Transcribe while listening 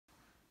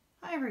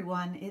Hi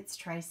everyone, it's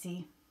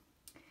Tracy.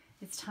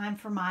 It's time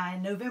for my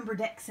November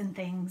Decks and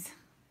Things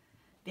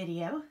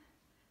video.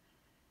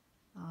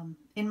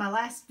 In my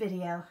last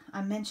video,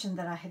 I mentioned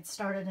that I had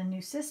started a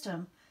new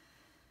system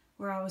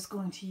where I was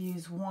going to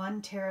use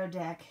one tarot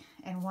deck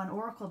and one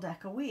oracle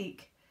deck a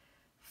week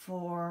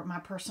for my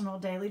personal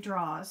daily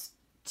draws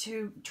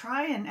to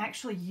try and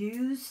actually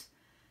use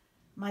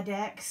my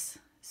decks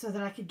so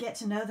that I could get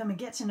to know them and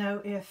get to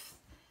know if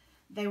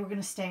they were going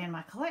to stay in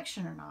my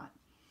collection or not.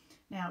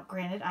 Now,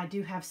 granted, I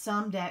do have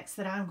some decks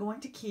that I'm going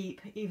to keep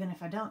even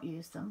if I don't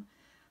use them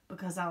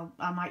because I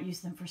might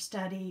use them for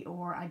study,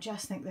 or I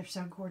just think they're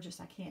so gorgeous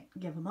I can't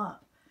give them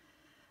up.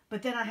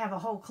 But then I have a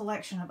whole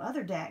collection of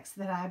other decks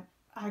that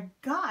I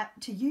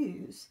got to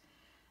use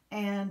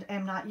and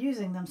am not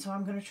using them, so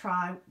I'm going to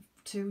try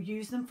to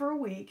use them for a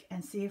week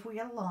and see if we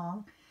get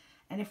along.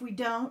 And if we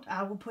don't,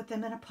 I will put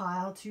them in a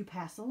pile to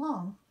pass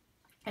along.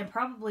 And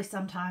probably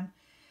sometime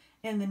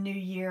in the new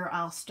year,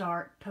 I'll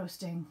start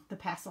posting the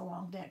pass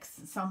along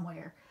decks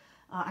somewhere.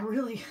 I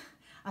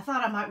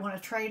thought I might want to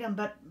trade them,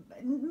 but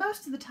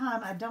most of the time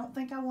I don't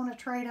think I want to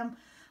trade them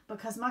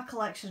because my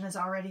collection is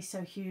already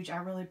so huge. I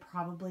really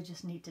probably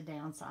just need to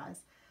downsize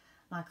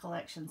my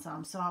collection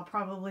some. So I'll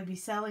probably be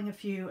selling a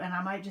few, and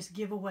I might just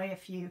give away a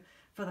few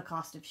for the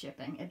cost of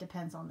shipping. It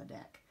depends on the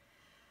deck.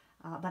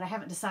 But I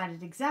haven't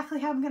decided exactly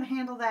how I'm going to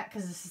handle that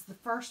because this is the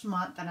first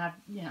month and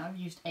I've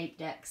used 8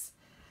 decks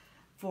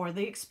for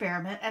the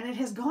experiment, and it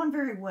has gone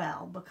very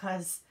well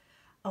because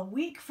a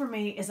week for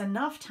me is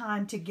enough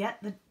time to get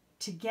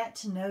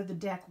to know the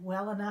deck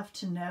well enough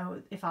to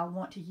know if I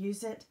want to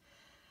use it.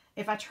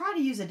 If I try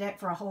to use a deck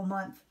for a whole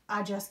month,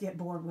 I just get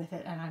bored with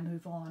it and I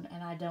move on,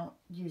 and I don't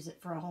use it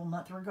for a whole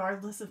month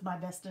regardless of my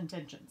best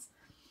intentions.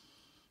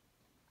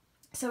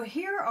 So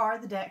here are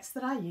the decks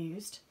that I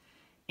used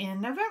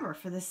in November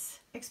for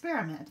this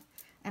experiment,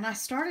 and I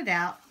started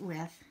out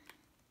with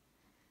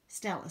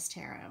Stella's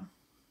Tarot.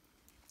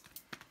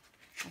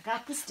 I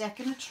got this deck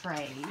in a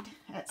trade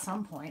at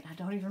some point. I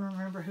don't even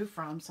remember who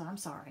from, so I'm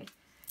sorry.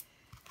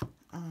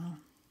 I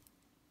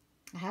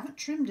haven't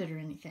trimmed it or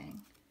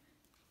anything.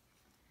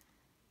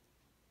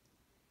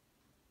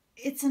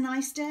 It's a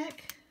nice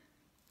deck.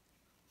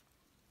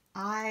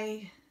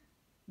 The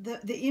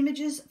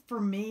images for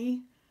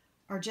me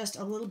are just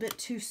a little bit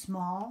too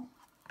small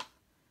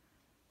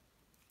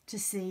to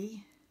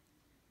see.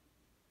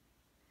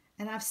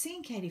 And I've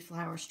seen Katie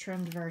Flower's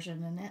trimmed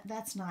version, and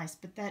that's nice,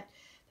 but that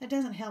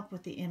doesn't help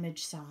with the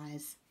image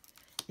size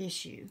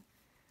issue.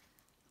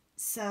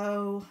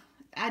 So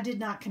I did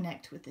not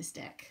connect with this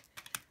deck.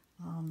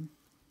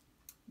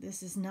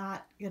 This is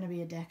not going to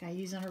be a deck I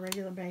use on a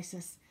regular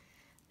basis.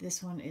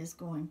 This one is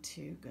going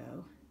to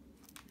go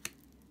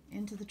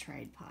into the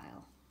trade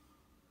pile.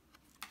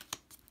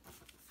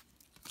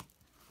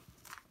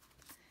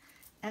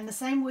 And the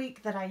same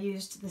week that I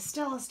used the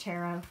Stella's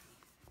Tarot,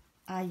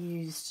 I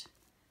used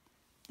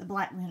the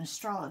Black Moon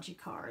Astrology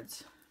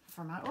cards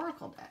for my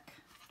Oracle deck.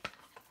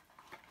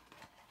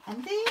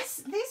 And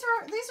these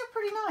are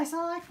pretty nice.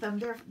 I like them.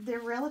 They're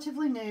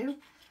relatively new.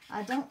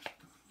 I don't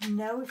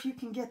know if you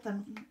can get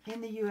them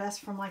in the US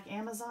from like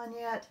Amazon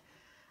yet.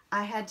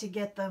 I had to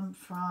get them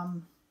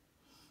from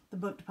the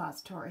Book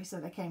Depository,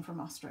 so they came from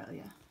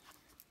Australia.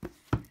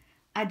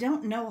 I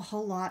don't know a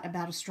whole lot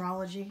about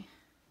astrology.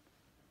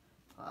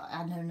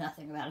 I know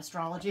nothing about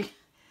astrology.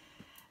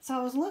 So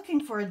I was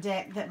looking for a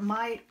deck that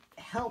might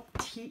help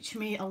teach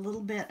me a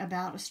little bit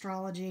about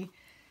astrology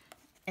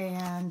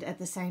and at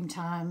the same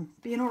time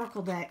be an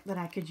oracle deck that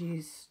I could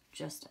use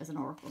just as an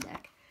oracle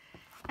deck.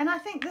 And I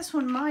think this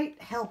one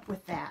might help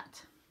with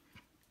that.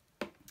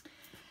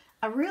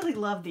 I really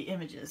love the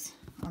images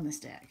on this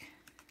deck.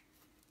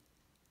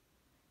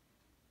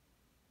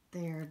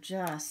 They're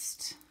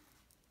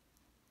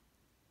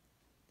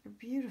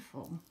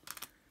beautiful.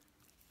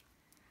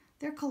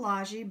 They're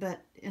collagey,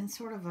 but in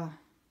sort of a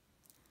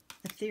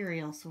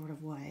ethereal sort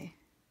of way.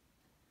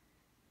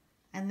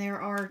 And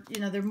there are,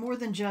 they're more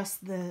than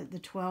just the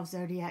 12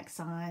 zodiac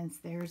signs.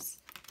 There's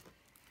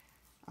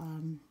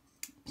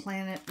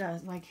planet,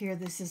 like here,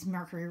 this is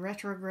Mercury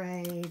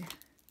retrograde.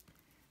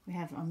 We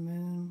have a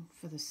moon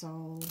for the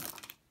soul.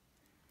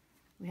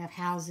 We have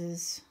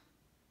houses,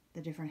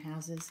 the different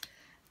houses.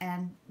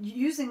 And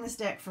using this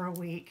deck for a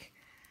week,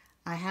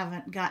 I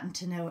haven't gotten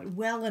to know it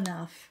well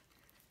enough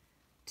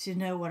to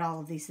know what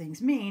all of these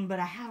things mean, but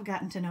I have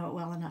gotten to know it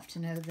well enough to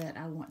know that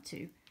I want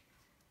to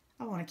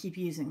keep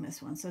using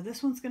this one. So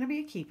this one's going to be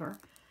a keeper.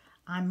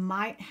 I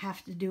might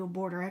have to do a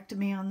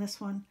borderectomy on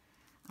this one.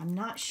 I'm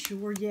not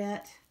sure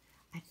yet.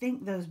 I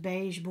think those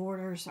beige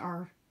borders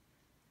are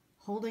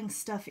holding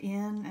stuff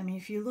in. I mean,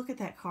 if you look at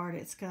that card,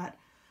 it's got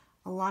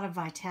a lot of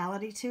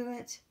vitality to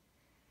it.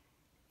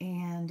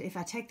 And if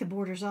I take the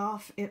borders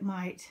off, it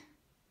might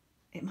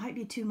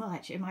be too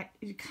much. It might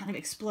kind of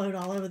explode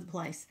all over the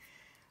place.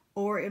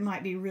 Or it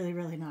might be really,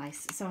 really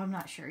nice. So I'm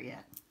not sure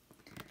yet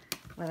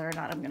whether or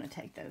not I'm going to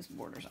take those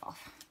borders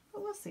off.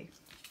 But we'll see.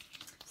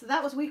 So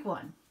that was week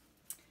 1.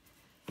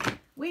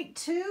 Week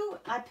 2,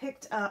 I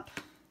picked up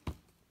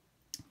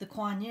the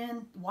Kuan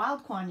Yin,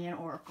 Wild Kuan Yin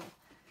Oracle.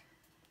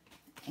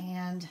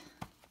 and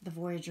the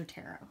Voyager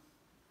Tarot.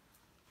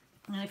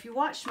 And if you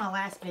watched my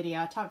last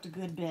video, I talked a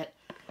good bit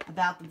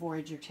about the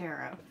Voyager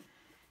Tarot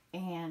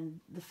and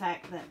the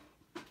fact that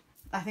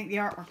I think the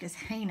artwork is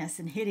heinous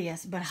and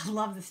hideous, but I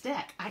love this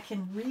deck. I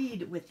can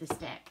read with this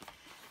deck.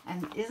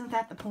 And isn't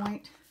that the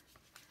point?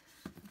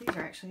 These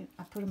are actually,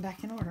 I put them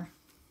back in order.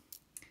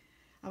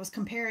 I was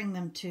comparing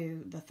them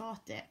to the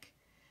Thoth deck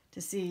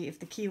to see if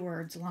the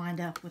keywords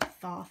lined up with the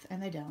Thoth,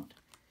 and they don't.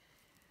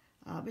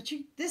 But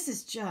this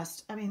is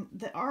just, I mean,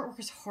 the artwork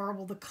is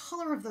horrible. The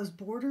color of those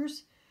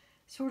borders,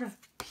 sort of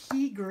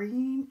pea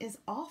green, is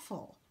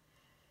awful.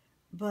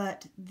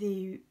 But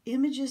the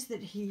images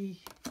that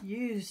he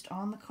used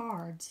on the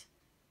cards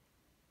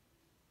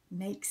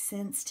make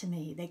sense to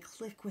me. They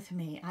click with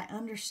me. I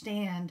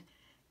understand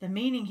the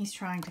meaning he's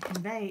trying to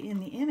convey in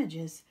the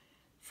images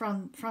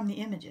from the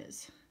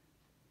images.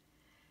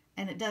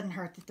 And it doesn't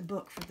hurt that the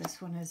book for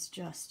this one is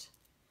just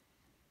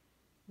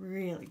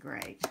really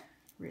great.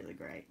 Really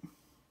great.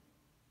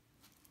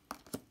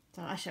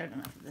 So I showed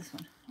enough of this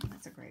one. Oh,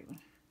 that's a great one.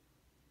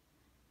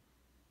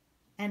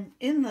 And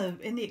in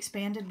the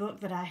expanded book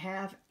that I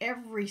have,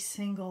 every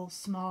single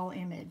small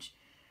image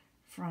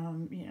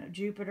from, you know,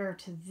 Jupiter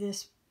to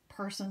this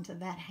person to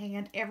that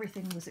hand,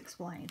 everything was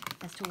explained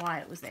as to why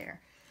it was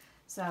there.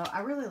 So I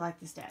really like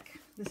this deck.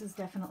 This is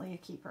definitely a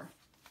keeper.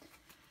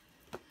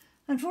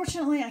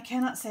 Unfortunately, I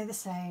cannot say the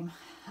same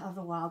of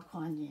the Wild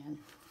Kuan Yin.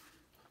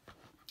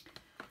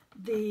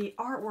 The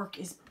artwork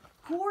is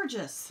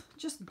gorgeous,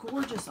 just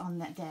gorgeous on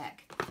that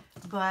deck,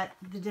 but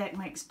the deck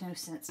makes no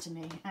sense to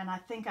me. And I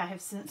think I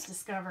have since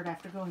discovered,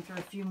 after going through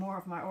a few more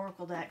of my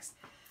Oracle decks,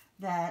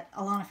 that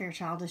Alana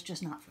Fairchild is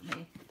just not for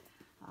me.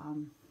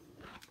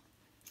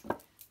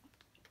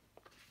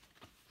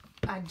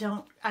 I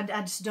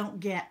just don't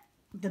get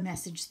the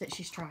message that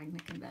she's trying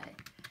to convey.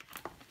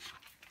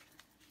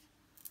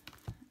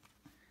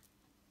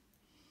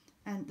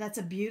 And that's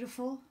a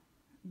beautiful,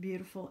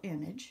 beautiful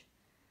image.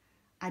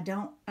 I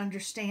don't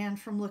understand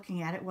from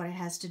looking at it what it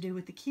has to do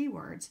with the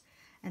keywords.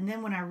 And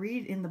then when I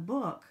read in the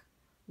book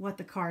what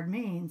the card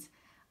means,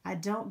 I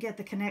don't get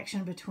the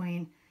connection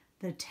between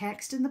the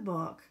text in the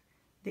book,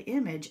 the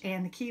image,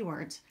 and the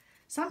keywords.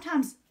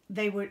 Sometimes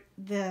they would,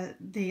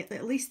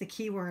 at least the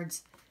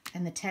keywords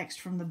and the text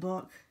from the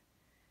book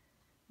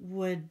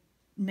would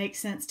make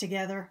sense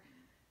together,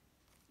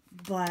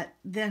 but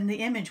then the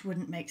image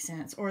wouldn't make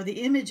sense, or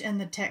the image and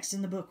the text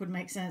in the book would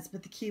make sense,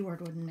 but the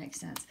keyword wouldn't make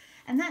sense.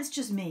 And that's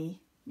just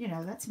me. You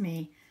know, that's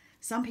me.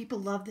 Some people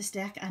love this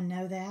deck. I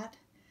know that.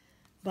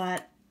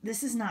 But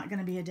this is not going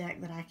to be a deck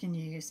that I can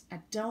use. I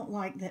don't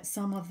like that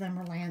some of them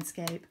are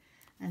landscape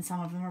and some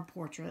of them are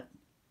portrait.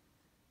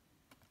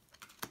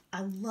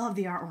 I love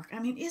the artwork. I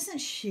mean, isn't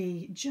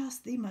she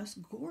just the most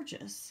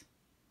gorgeous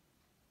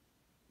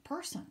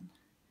person?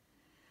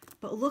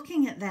 But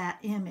looking at that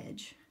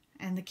image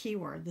and the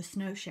keyword, the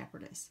Snow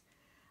Shepherdess,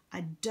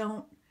 I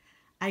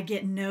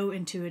get no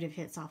intuitive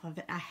hits off of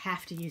it. I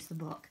have to use the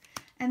book.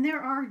 And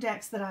there are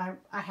decks that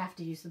I have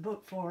to use the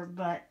book for,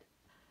 but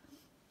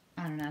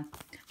I don't know.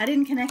 I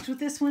didn't connect with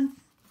this one.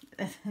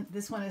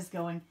 This one is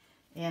going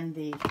in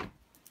the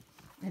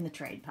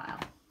trade pile.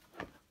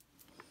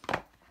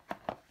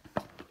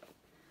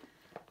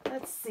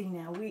 Let's see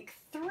now. Week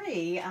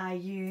 3, I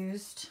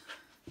used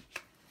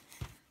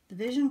the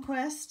Vision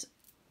Quest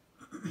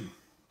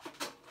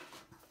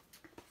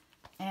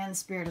and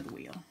Spirit of the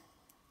Wheel.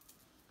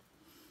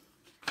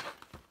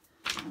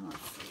 And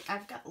let's see.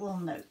 I've got little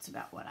notes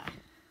about what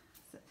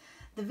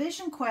the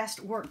Vision Quest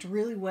worked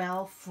really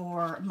well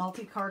for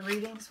multi-card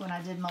readings when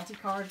I did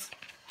multi-cards,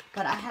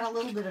 but I had a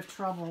little bit of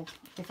trouble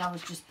if I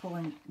was just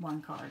pulling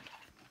one card.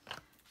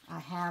 I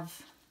have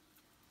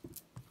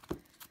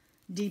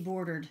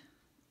debordered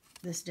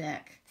this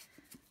deck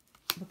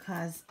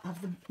because of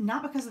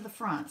not because of the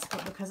fronts,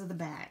 but because of the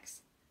backs.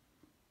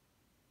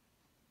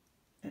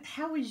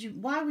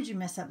 Why would you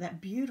mess up that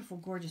beautiful,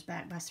 gorgeous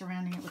back by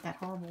surrounding it with that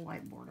horrible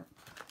white border?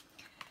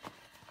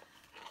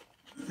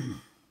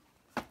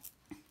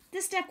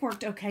 This deck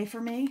worked okay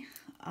for me.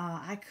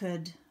 I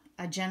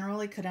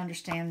generally could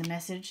understand the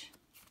message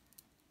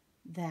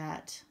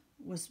that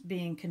was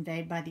being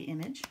conveyed by the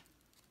image,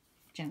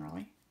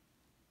 generally.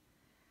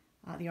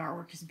 The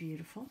artwork is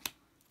beautiful.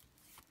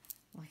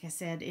 Like I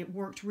said, it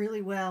worked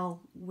really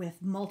well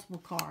with multiple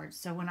cards.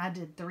 So when I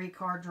did 3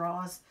 card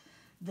draws,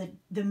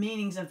 the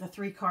meanings of the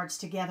 3 cards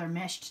together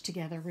meshed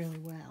together really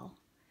well.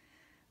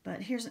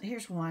 But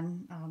here's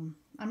one.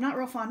 I'm not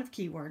real fond of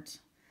keywords.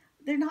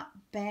 They're not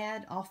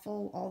bad,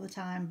 awful all the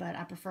time, but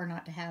I prefer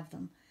not to have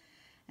them.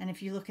 And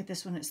if you look at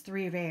this one, it's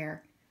 3 of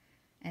air,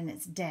 and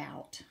it's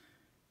doubt.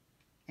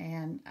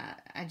 And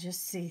I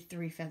just see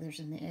 3 feathers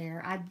in the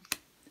air.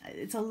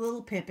 It's a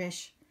little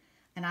pippish,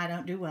 and I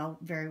don't do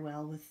very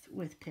well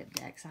with pip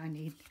decks. I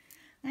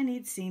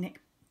need scenic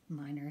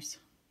minors.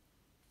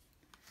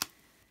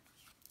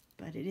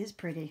 But it is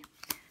pretty.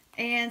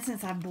 And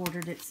since I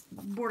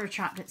border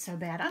chopped it so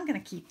bad, I'm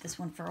going to keep this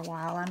one for a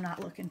while. I'm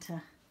not looking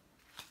to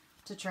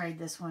trade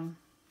this one.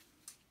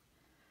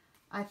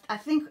 I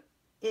think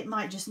it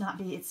might just not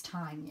be its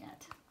time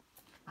yet.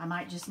 I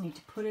might just need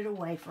to put it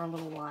away for a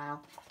little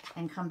while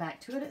and come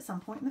back to it at some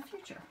point in the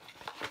future.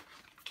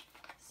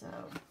 So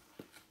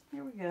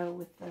here we go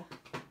with the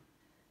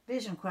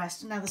Vision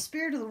Quest. Now the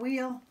Spirit of the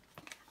Wheel,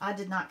 I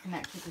did not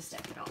connect with this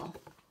deck at all.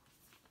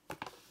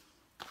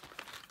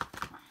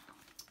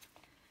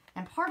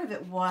 And part of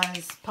it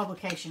was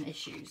publication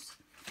issues,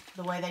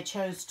 the way they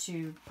chose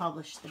to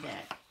publish the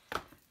deck.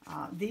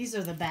 These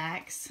are the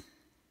backs,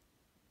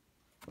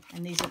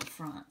 and these are the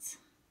fronts.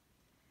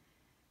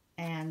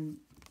 And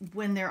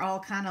when they're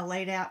all kind of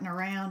laid out and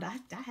around, I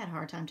had a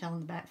hard time telling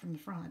the back from the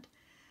front.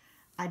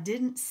 I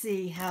didn't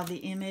see how the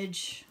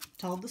image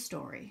told the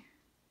story.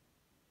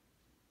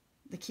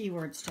 The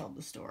keywords told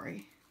the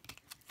story.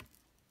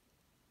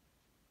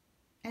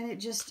 And it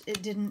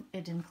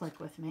didn't click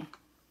with me.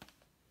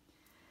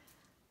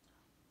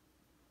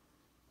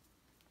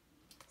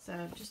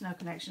 So just no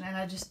connection. And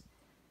I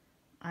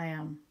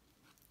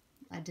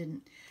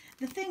didn't.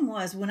 The thing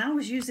was, when I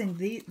was using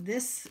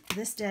this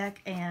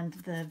deck and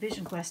the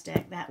Vision Quest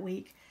deck that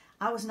week,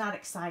 I was not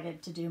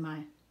excited to do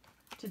my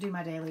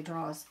daily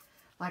draws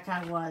like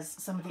I was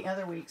some of the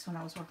other weeks when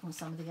I was working with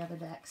some of the other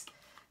decks.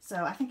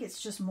 So I think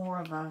it's just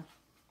more of a,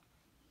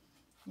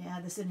 yeah,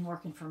 this isn't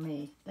working for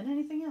me than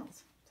anything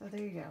else. So there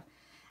you go.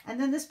 And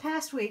then this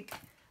past week,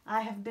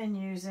 I have been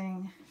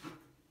using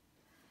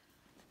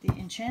the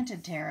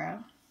Enchanted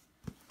Tarot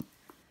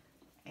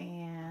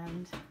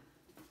and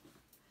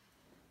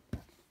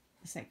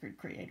the Sacred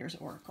Creators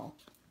Oracle.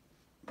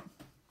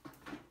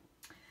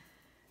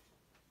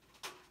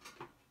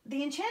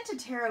 The Enchanted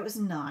Tarot is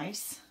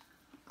nice.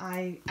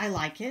 I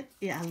like it.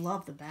 Yeah, I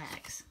love the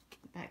backs.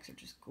 The backs are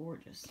just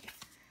gorgeous.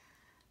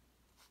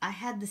 I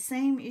had the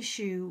same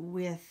issue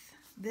with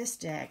this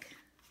deck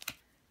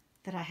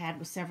that I had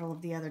with several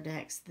of the other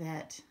decks,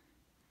 that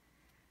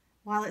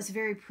while it's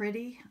very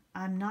pretty,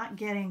 I'm not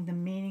getting the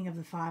meaning of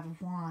the Five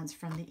of Wands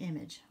from the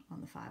image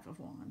on the Five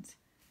of Wands.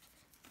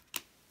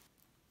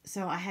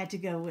 So I had to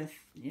go with,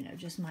 you know,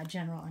 just my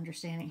general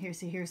understanding. Here,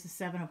 see, here's the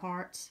Seven of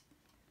Hearts,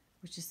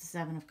 which is the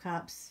Seven of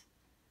Cups.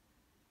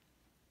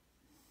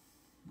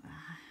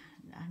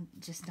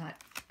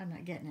 I'm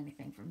not getting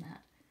anything from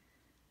that.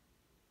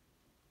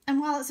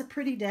 And while it's a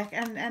pretty deck,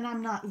 and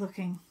I'm not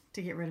looking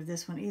to get rid of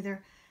this one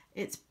either,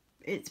 it's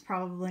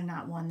probably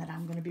not one that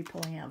I'm going to be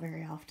pulling out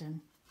very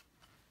often.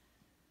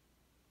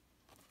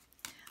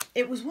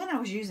 It was when I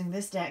was using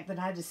this deck that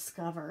I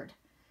discovered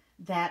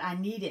that I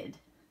needed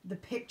the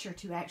picture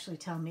to actually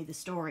tell me the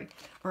story,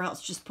 or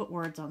else just put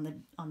words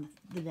on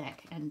the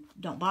deck and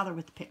don't bother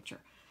with the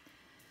picture.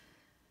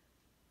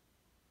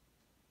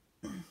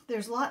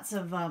 There's lots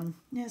of, you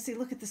know, see,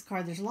 look at this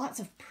card. There's lots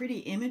of pretty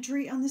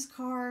imagery on this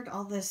card,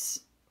 all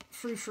this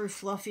frou-frou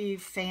fluffy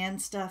fan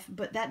stuff,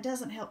 but that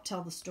doesn't help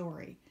tell the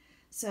story.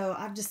 So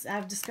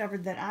I've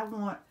discovered that I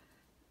want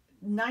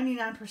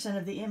 99%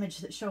 of the image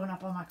that's showing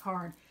up on my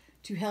card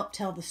to help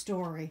tell the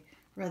story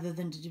rather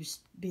than to just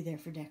be there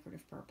for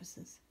decorative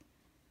purposes.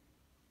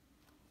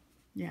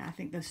 Yeah, I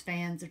think those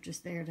fans are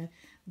just there to,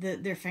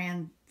 they're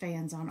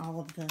fans on all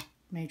of the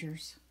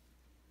majors.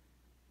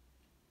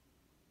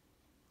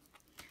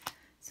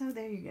 So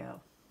there you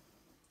go.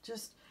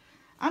 Just,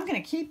 I'm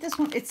going to keep this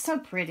one. It's so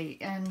pretty,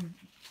 and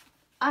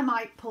I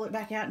might pull it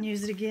back out and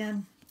use it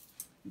again,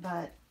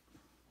 but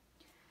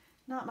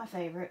not my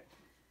favorite.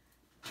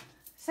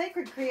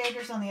 Sacred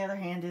Creators, on the other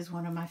hand, is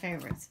one of my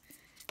favorites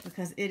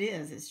because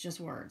it's just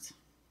words.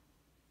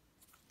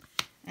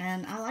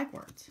 And I like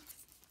words.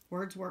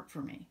 Words work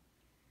for me.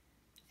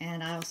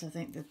 And I also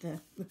think that the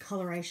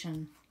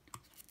coloration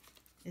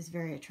is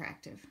very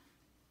attractive.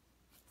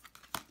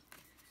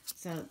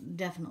 So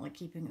definitely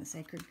keeping the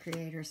Sacred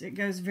Creators. It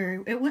goes very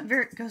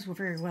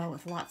well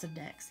with lots of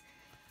decks.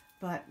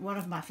 But one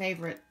of my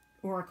favorite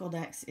Oracle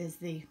decks is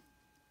the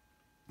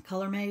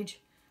Color Mage,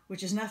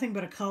 which is nothing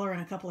but a color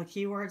and a couple of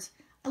keywords.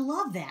 I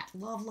love that.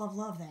 Love, love,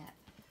 love that.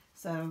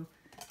 So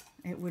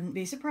it wouldn't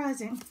be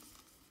surprising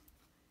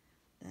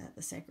that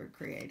the Sacred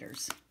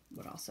Creators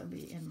would also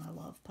be in my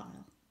love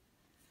pile.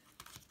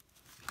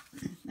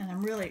 And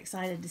I'm really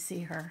excited to see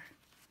her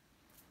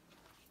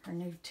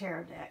new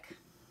tarot deck.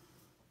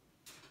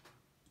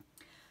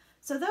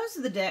 So those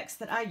are the decks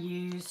that I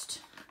used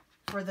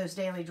for those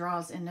daily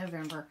draws in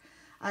November.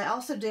 I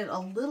also did a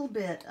little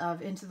bit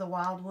of Into the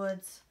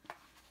Wildwoods.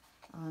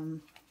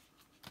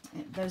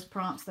 Those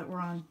prompts that were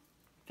on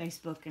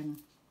Facebook and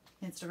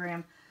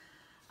Instagram.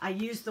 I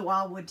used the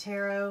Wildwood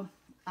Tarot.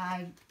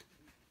 I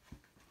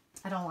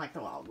don't like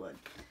the Wildwood.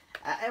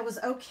 I was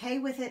okay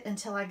with it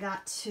until I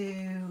got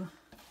to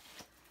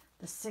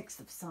the 6th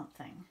of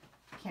something.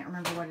 I can't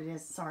remember what it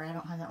is. Sorry, I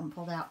don't have that one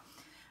pulled out.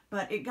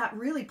 But it got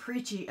really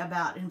preachy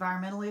about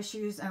environmental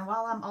issues. And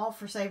while I'm all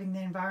for saving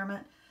the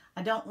environment,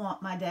 I don't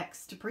want my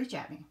decks to preach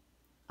at me.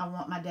 I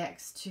want my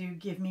decks to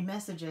give me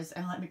messages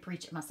and let me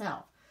preach it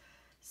myself.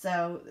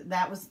 So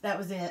that was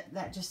it.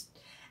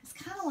 It's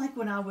kind of like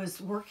when I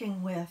was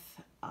working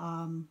with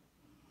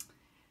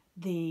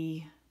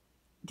the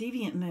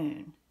Deviant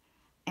Moon.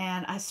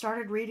 And I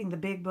started reading the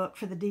big book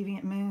for the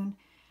Deviant Moon.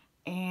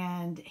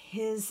 And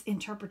his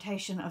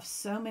interpretation of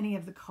so many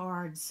of the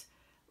cards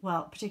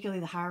well, particularly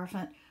the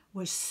Hierophant,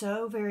 was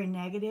so very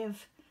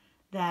negative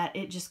that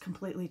it just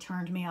completely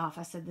turned me off.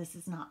 I said, this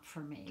is not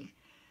for me.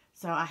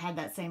 So I had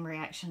that same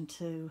reaction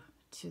to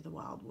the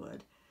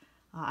Wildwood.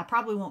 I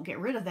probably won't get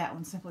rid of that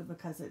one simply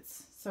because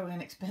it's so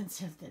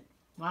inexpensive that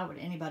why would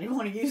anybody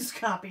want to use a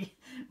copy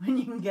when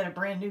you can get a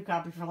brand new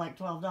copy for like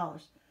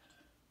 $12?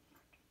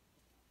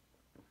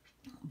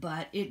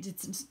 But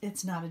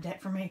it's not a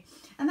deck for me.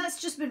 And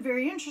that's just been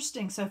very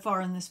interesting so far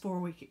in this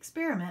 4-week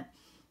experiment,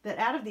 that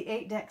out of the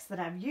 8 decks that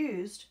I've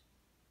used,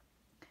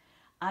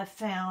 I've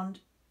found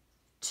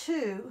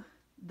 2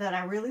 that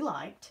I really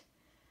liked,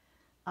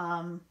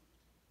 one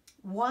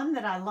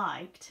that I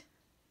liked,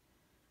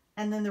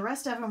 and then the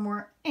rest of them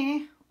were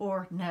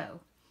or no.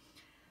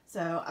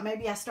 So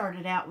maybe I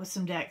started out with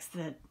some decks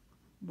that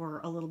were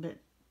a little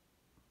bit,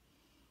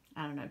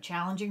 I don't know,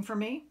 challenging for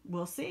me.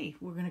 We'll see.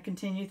 We're going to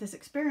continue this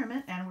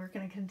experiment, and we're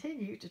going to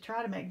continue to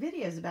try to make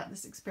videos about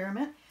this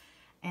experiment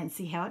and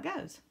see how it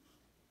goes.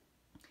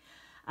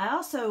 I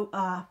also,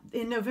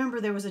 in November,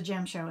 there was a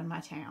gem show in my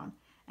town,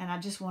 and I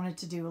just wanted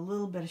to do a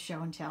little bit of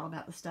show and tell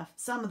about the stuff,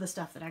 some of the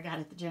stuff that I got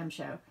at the gem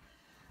show,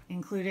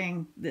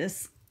 including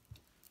this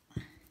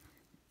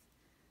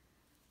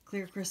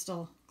clear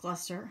crystal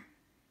cluster.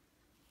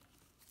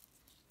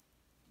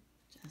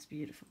 Just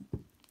beautiful.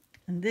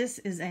 And this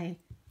is a,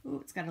 ooh,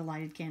 it's got a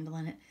lighted candle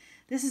in it.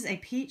 This is a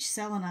peach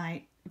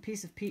selenite, a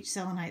piece of peach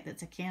selenite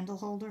that's a candle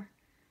holder.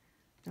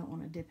 Don't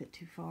want to dip it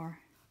too far.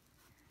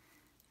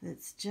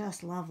 It's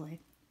just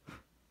lovely.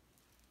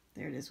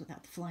 There it is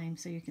without the flame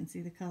so you can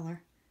see the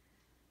color.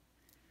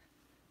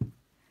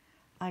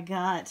 I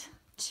got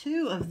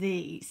 2 of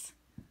these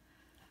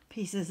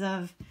pieces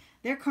of,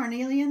 they're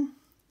carnelian,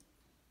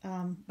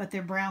 but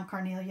they're brown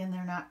carnelian.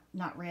 They're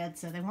not red,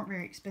 so they weren't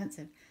very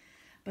expensive.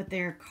 But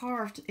they're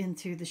carved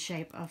into the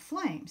shape of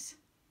flames.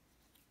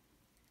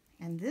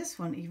 And this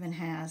one even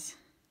has,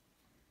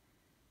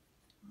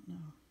 no,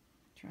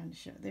 trying to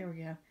show, there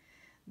we go.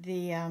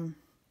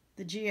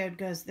 The geode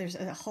goes, there's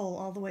a hole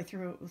all the way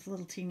through it with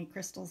little teeny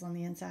crystals on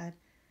the inside.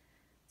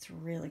 It's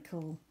really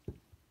cool.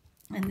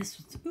 And this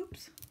one's,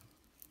 oops.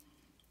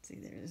 See,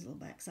 there's a little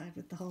backside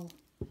with the hole.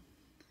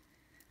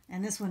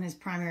 And this one is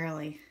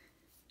primarily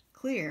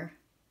clear.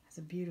 Has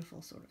a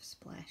beautiful sort of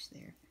splash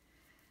there.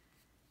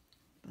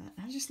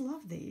 But I just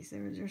love these.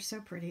 They're so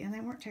pretty, and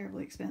they weren't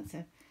terribly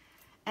expensive.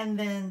 And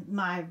then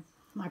my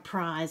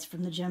prize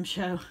from the gem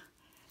show,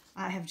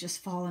 I have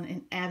just fallen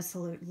in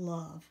absolute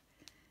love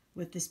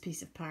with this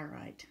piece of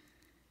pyrite.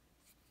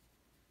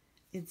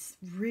 It's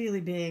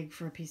really big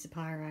for a piece of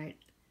pyrite.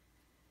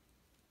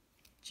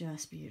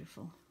 Just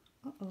beautiful.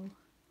 Uh-oh.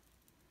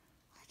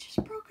 I just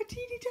broke a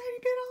teeny tiny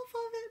bit off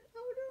of it.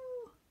 Oh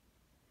no.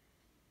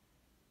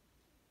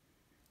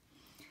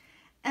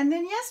 And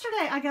then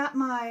yesterday I got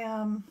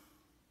my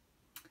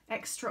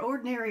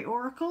Extraordinary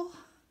Oracle,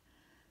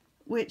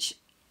 which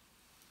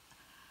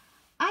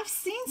I've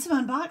seen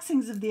some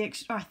unboxings of the,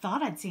 or I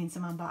thought I'd seen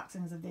some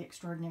unboxings of the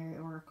Extraordinary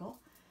Oracle.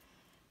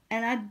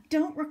 And I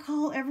don't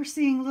recall ever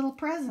seeing little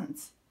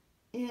presents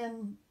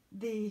in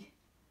the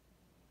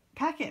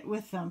packet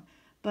with them.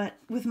 But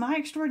with my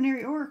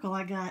Extraordinary Oracle,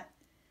 I got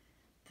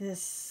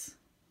this,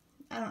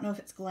 I don't know if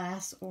it's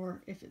glass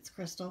or if it's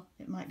crystal.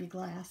 It might be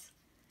glass.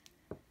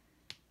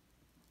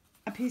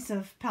 A piece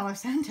of Palo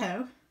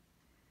Santo.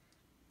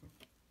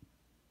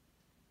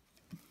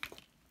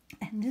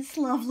 And this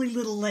lovely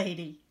little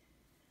lady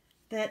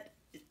that,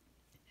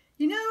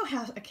 you know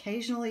how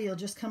occasionally you'll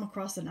just come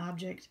across an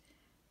object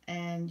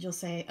and you'll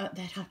say, oh,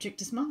 that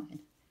object is mine.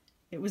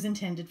 It was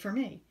intended for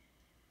me.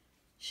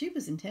 She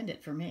was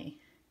intended for me.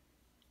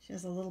 She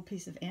has a little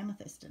piece of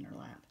amethyst in her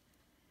lap.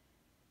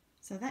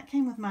 So that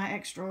came with my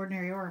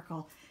Extraordinary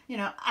Oracle. You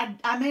know,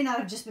 I may not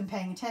have just been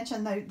paying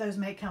attention. Those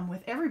may come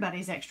with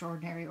everybody's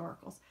Extraordinary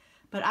Oracles.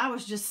 But I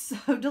was just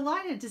so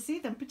delighted to see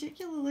them,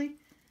 particularly,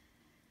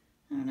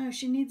 I don't know,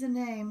 she needs a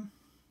name.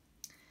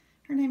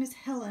 Her name is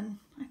Helen.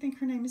 I think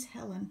her name is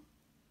Helen.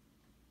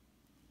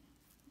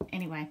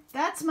 Anyway,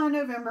 that's my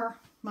November,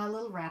 my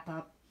little wrap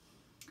up.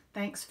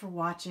 Thanks for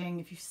watching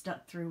if you've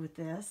stuck through with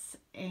this,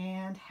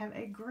 and have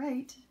a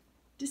great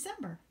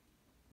December.